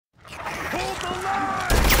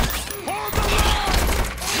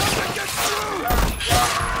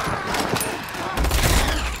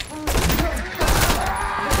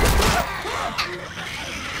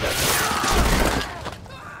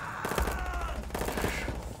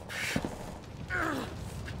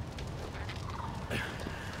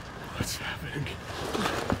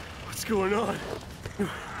going on?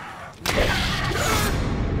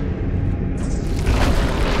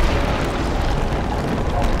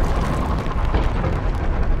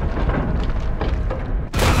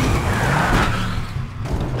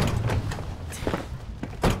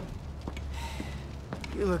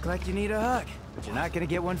 You look like you need a hug, but you're not gonna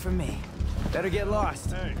get one from me. Better get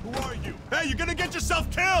lost. Hey, who are you? Hey, you're gonna get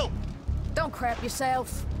yourself killed! Don't crap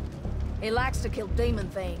yourself. He likes to kill demon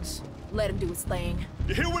things. Let him do his thing.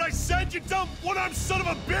 You hear what I said, you dumb one-armed son of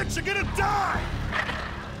a bitch? You're gonna die!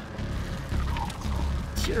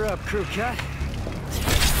 Cheer up, crew cut.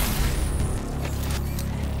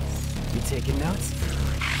 You taking notes?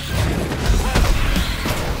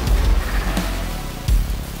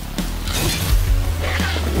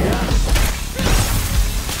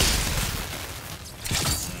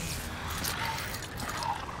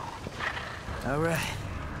 All right.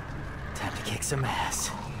 Time to kick some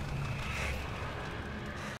ass.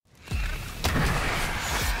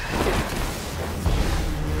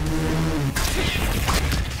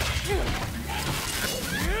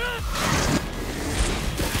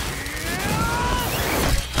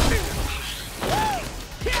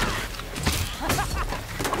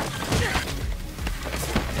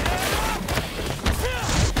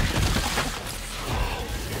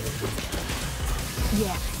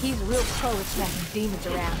 Yeah, he's a real pro at smacking demons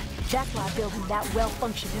around. That's why I built him that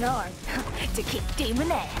well-functioning arm. To kick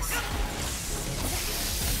demon ass.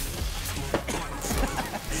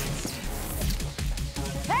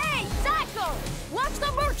 Hey, Psycho! Watch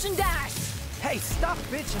the merchandise! Hey, stop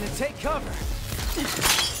bitching and take cover.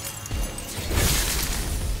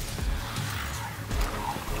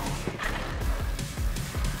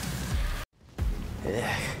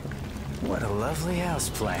 Ugh, what a lovely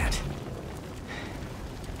houseplant.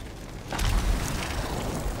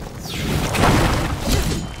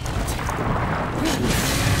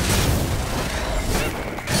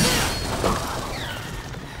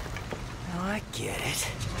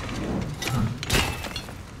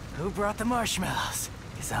 Who brought the marshmallows?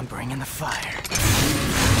 Because I'm bringing the fire.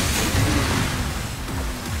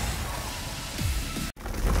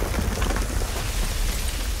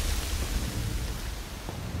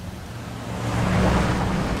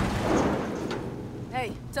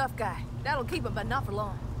 Hey, tough guy. That'll keep him, but not for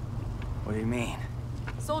long. What do you mean?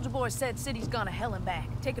 Soldier Boy said city's gone to hell and back,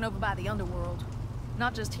 taken over by the underworld.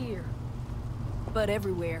 Not just here, but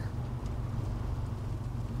everywhere.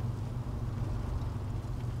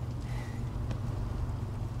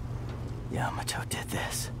 Yamato did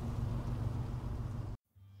this.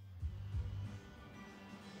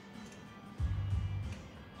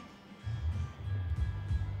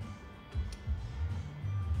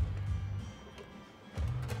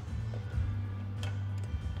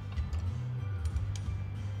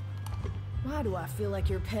 Why do I feel like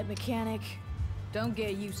your pet mechanic? Don't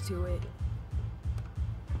get used to it.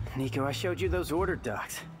 Nico, I showed you those order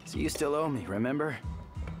docs, so you still owe me, remember?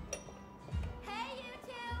 Hey, you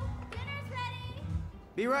two! Dinner's ready!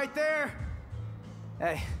 Be right there!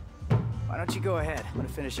 Hey, why don't you go ahead? I'm gonna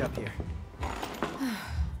finish up here.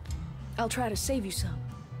 I'll try to save you some.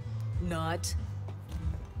 Not.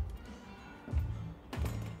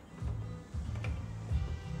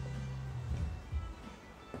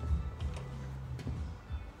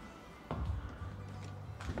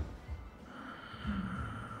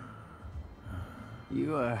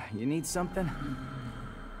 You need something?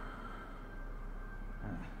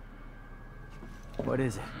 What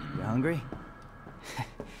is it? You hungry?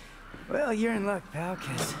 Well, you're in luck, pal,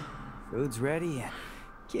 'cause food's ready and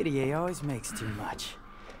Kitty A always makes too much.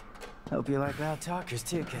 Hope you like loud talkers,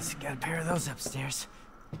 too, 'cause got a pair of those upstairs.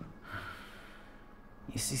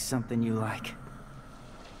 You see something you like?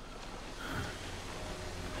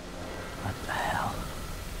 What the hell?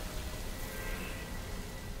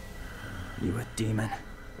 You a demon?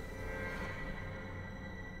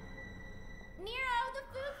 Nero, the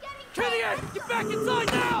food's getting Kitty, get back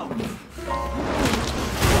inside now!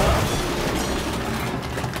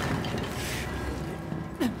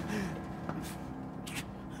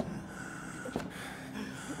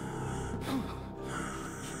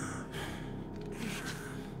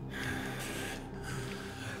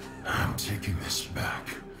 I'm taking this back.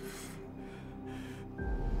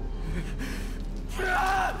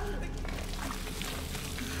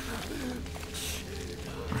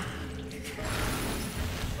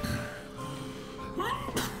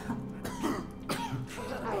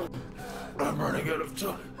 I'm running out of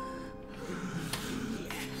time.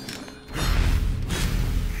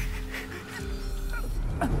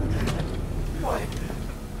 What?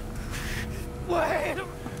 Wait!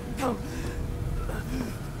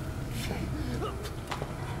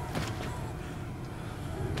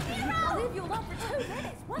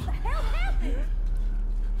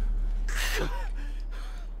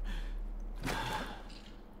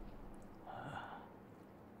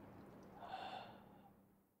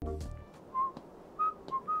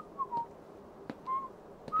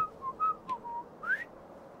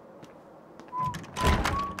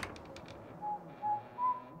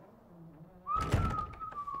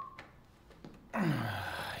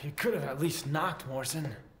 You could have at least knocked,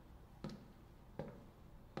 Morrison.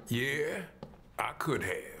 Yeah, I could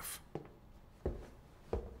have.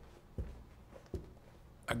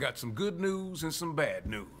 I got some good news and some bad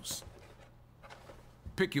news.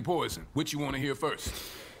 Pick your poison. Which you want to hear first?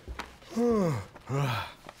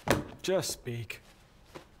 Just speak.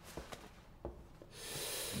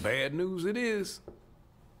 Bad news it is.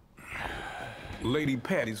 Lady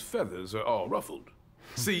Patty's feathers are all ruffled.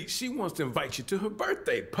 See, she wants to invite you to her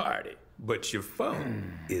birthday party, but your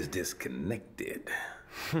phone is disconnected.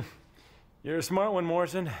 You're a smart one,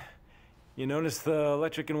 Morrison. You noticed the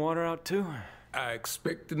electric and water out too? I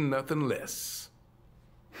expected nothing less.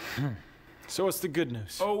 So what's the good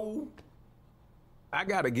news? Oh, I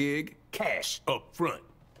got a gig, cash up front.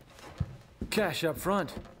 Cash up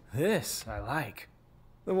front. This I like.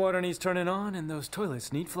 The water needs turning on and those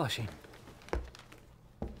toilets need flushing.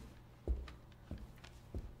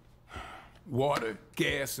 Water,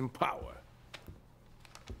 gas, and power.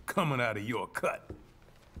 Coming out of your cut.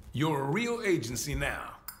 You're a real agency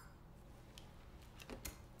now.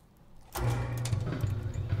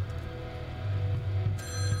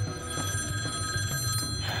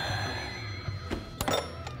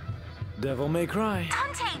 Devil may cry.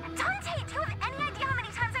 Dante! Dante! Do you have any idea how many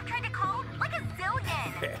times I've tried to call? Like a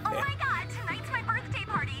zillion! Oh my god, tonight's my birthday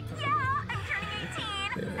party! Yeah! I'm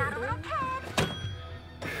turning 18! Not a little kid!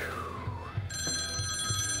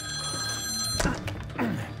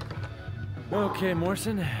 Okay,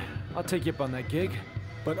 Morrison. I'll take you up on that gig.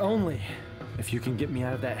 But only if you can get me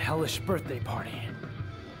out of that hellish birthday party.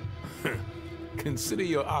 Consider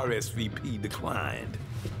your RSVP declined.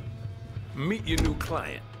 Meet your new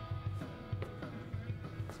client.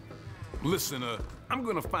 Listen, I'm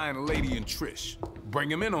gonna find Lady and Trish.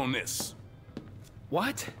 Bring him in on this.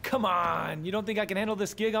 What? Come on! You don't think I can handle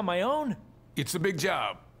this gig on my own? It's a big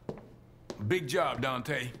job. Big job,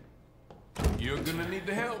 Dante. You're gonna need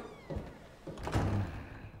the help.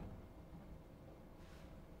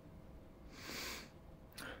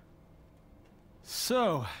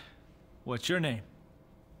 So, what's your name?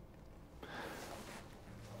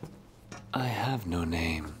 I have no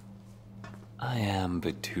name. I am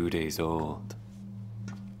but 2 days old.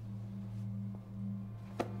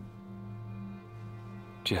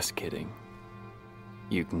 Just kidding.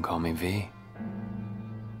 You can call me V.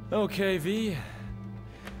 Okay, V.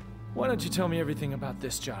 Why don't you tell me everything about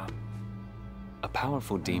this job? A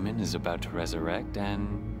powerful demon is about to resurrect,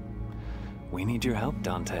 and we need your help,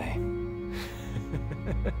 Dante.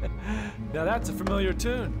 Now that's a familiar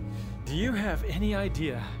tune. Do you have any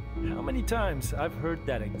idea how many times I've heard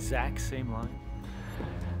that exact same line?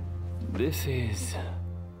 This is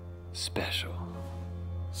special.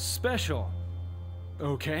 Special?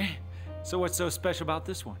 Okay. So what's so special about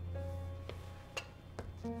this one?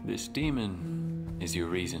 This demon is your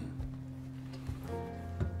reason.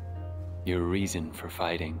 Your reason for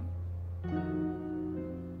fighting.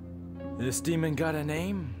 This demon got a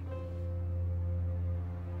name?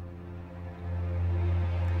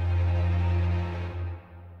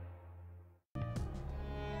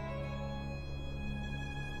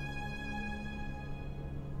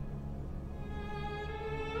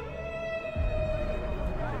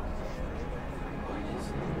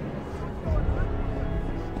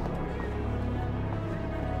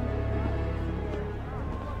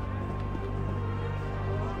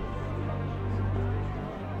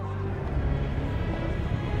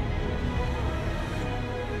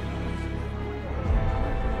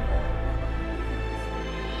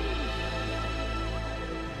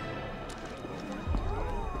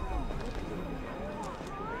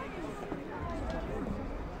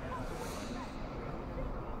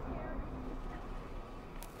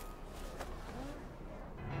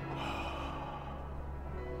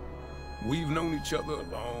 We've known each other a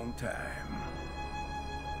long time.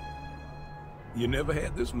 You never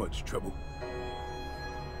had this much trouble.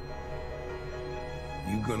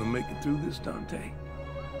 You gonna make it through this, Dante?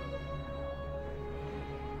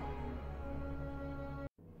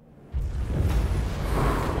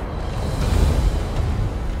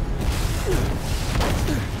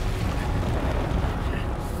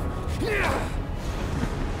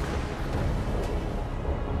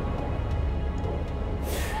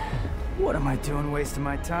 What am I doing wasting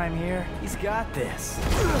my time here? He's got this.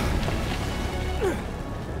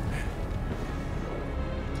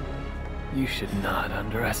 You should not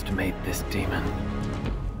underestimate this demon.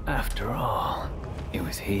 After all, it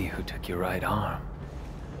was he who took your right arm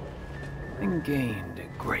and gained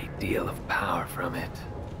a great deal of power from it.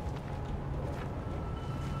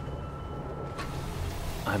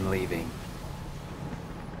 I'm leaving.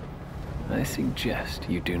 I suggest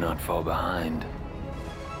you do not fall behind.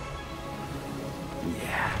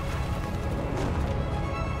 Yeah.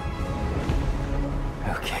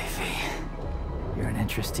 Okay, V. You're an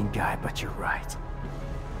interesting guy, but you're right.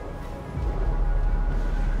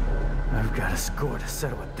 I've got a score to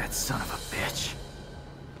settle with that son of a bitch.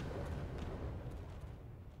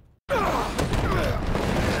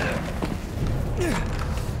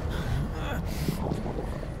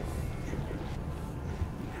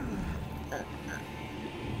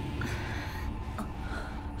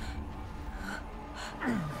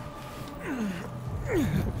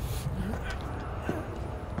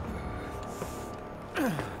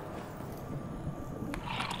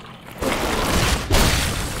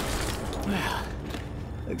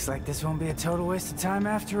 Looks like this won't be a total waste of time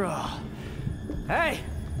after all. Hey,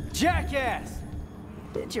 jackass!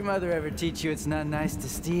 Did your mother ever teach you it's not nice to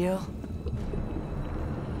steal?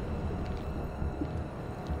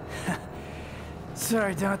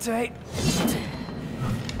 Sorry, Dante.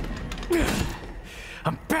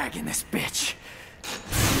 I'm bagging this bitch.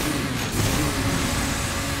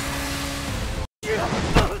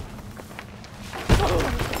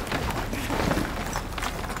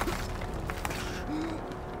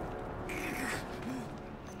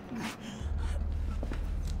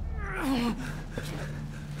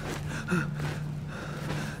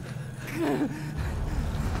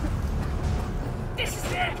 This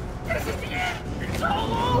is it! This is it! It's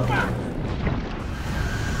all over!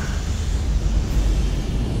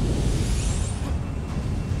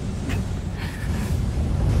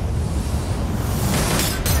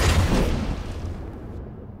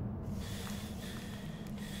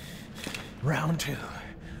 Round 2.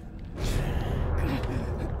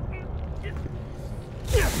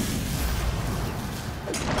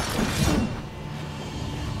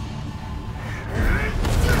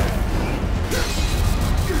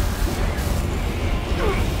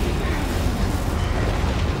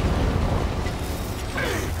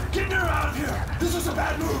 Get Nero out of here! This is a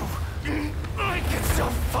bad move! I can still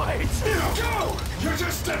fight! Go! You're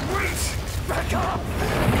just dead weight! Back up!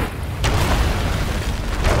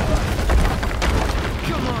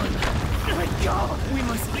 Come on! Let go! We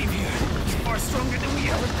must leave here. He's far stronger than we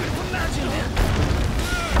ever could have imagined.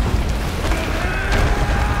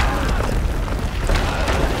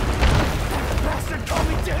 Bastard called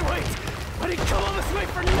me dead weight! I didn't come all this way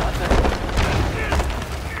for nothing!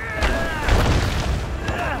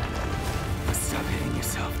 Stop hitting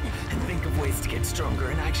yourself and think of ways to get stronger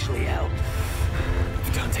and actually help.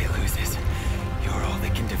 If Dante loses, you're all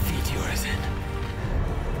that can defeat Urizen.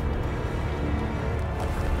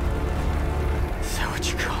 Is that what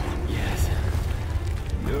you call him? Yes.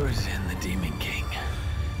 Urizen, the Demon King.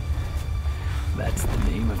 That's the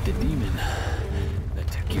name of the demon that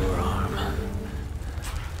took your arm.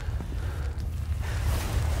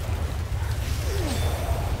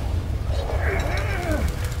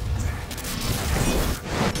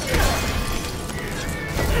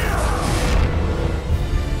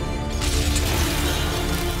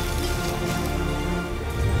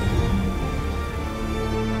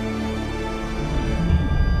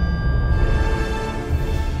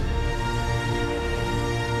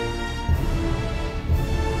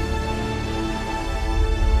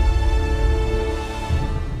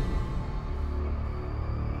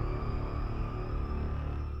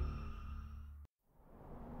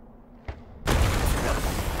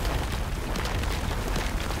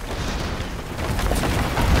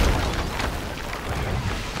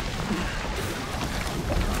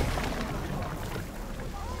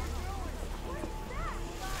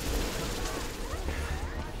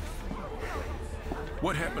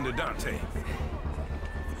 What happened to Dante?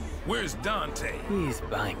 Where's Dante? He's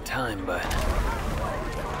buying time, but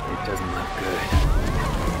it doesn't look good.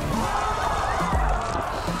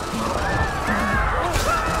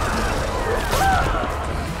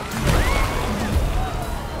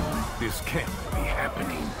 This can't be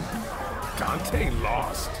happening. Dante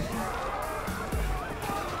lost.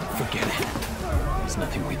 Forget it. There's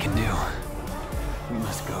nothing we can do. We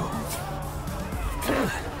must go.